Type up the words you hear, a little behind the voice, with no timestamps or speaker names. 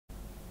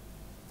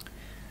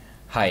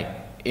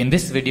Hi, in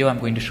this video I'm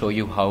going to show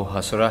you how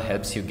Hasura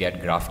helps you get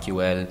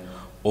GraphQL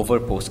over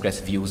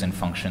Postgres views and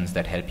functions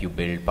that help you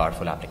build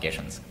powerful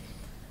applications.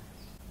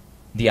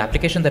 The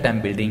application that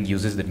I'm building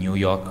uses the New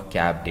York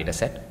cab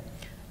dataset,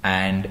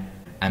 and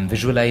I'm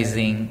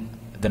visualizing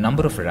the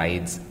number of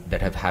rides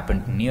that have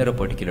happened near a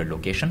particular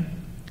location,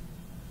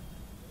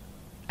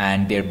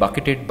 and they're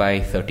bucketed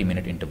by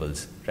 30-minute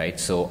intervals, right?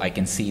 So I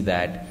can see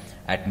that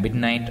at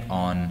midnight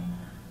on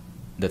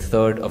the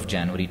 3rd of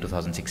January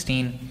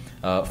 2016,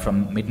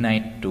 from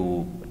midnight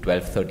to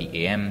 12:30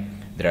 a.m.,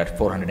 there are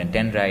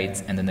 410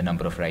 rides, and then the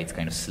number of rides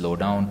kind of slow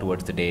down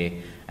towards the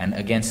day, and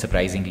again,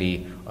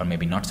 surprisingly, or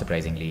maybe not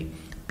surprisingly,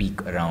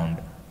 peak around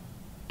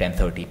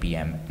 10:30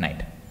 p.m. at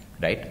night,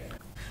 right?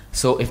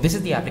 So if this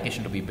is the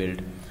application to be built,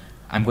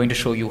 I'm going to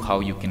show you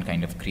how you can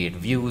kind of create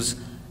views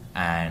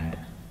and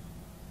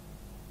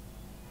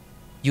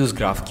use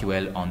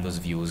GraphQL on those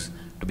views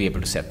to be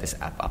able to set this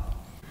app up.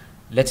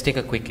 Let's take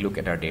a quick look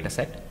at our data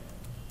set.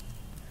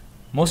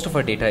 Most of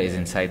our data is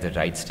inside the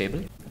rides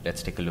table.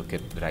 Let's take a look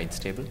at the rides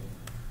table.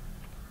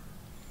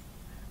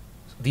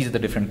 So these are the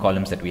different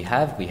columns that we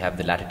have. We have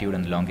the latitude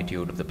and the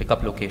longitude of the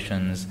pickup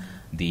locations,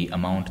 the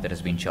amount that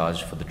has been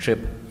charged for the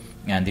trip,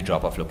 and the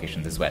drop-off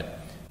locations as well.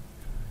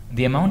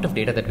 The amount of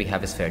data that we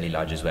have is fairly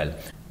large as well.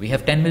 We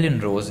have 10 million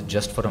rows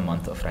just for a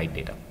month of ride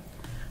data.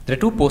 There are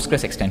two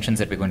Postgres extensions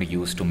that we're going to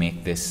use to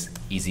make this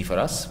easy for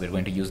us. We're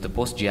going to use the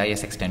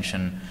PostGIS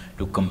extension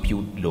to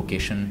compute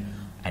location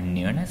and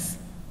nearness.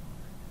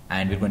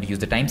 And we're going to use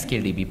the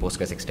TimescaleDB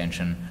Postgres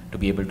extension to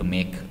be able to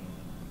make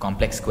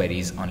complex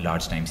queries on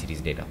large time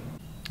series data.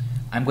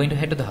 I'm going to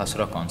head to the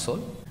Hasura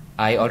console.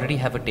 I already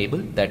have a table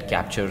that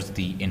captures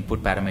the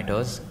input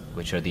parameters,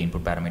 which are the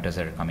input parameters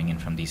that are coming in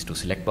from these two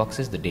select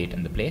boxes, the date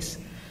and the place.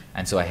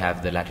 And so I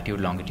have the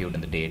latitude, longitude,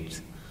 and the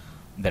dates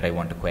that I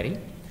want to query.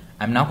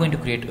 I'm now going to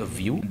create a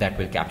view that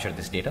will capture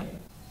this data,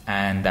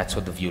 and that's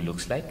what the view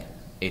looks like.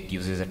 It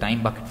uses a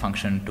time bucket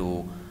function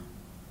to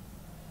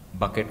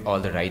bucket all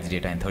the rides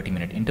data in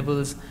 30-minute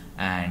intervals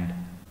and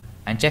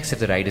checks if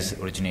the ride is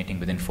originating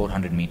within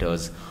 400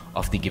 meters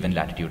of the given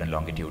latitude and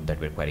longitude that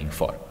we're querying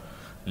for.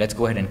 Let's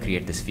go ahead and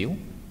create this view.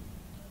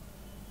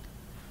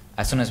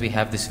 As soon as we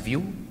have this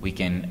view, we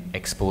can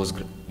expose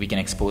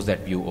that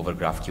view over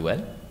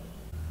GraphQL.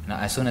 Now,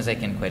 as soon as I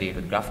can query it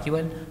with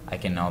GraphQL, I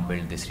can now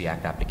build this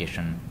React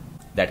application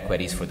that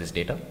queries for this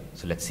data.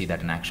 So let's see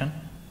that in action.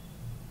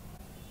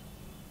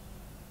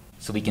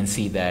 So we can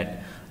see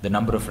that the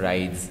number of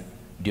rides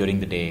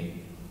during the day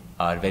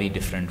are very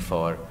different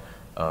for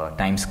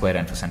Times Square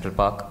and for Central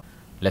Park.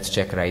 Let's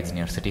check rides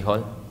near City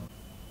Hall.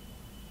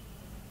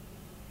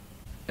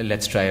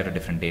 Let's try out a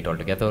different date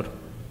altogether.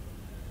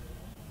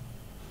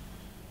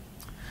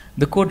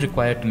 The code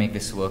required to make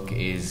this work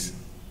is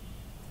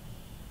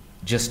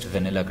just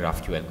vanilla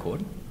GraphQL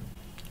code,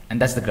 and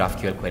that's the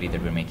GraphQL query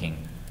that we're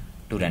making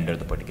to render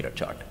the particular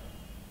chart.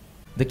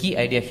 The key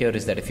idea here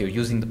is that if you're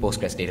using the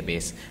Postgres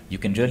database, you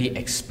can really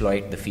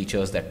exploit the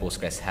features that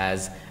Postgres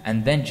has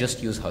and then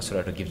just use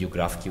Hasura to give you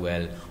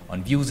GraphQL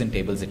on views and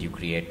tables that you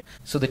create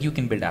so that you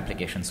can build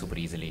applications super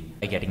easily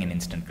by getting an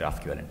instant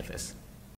GraphQL interface.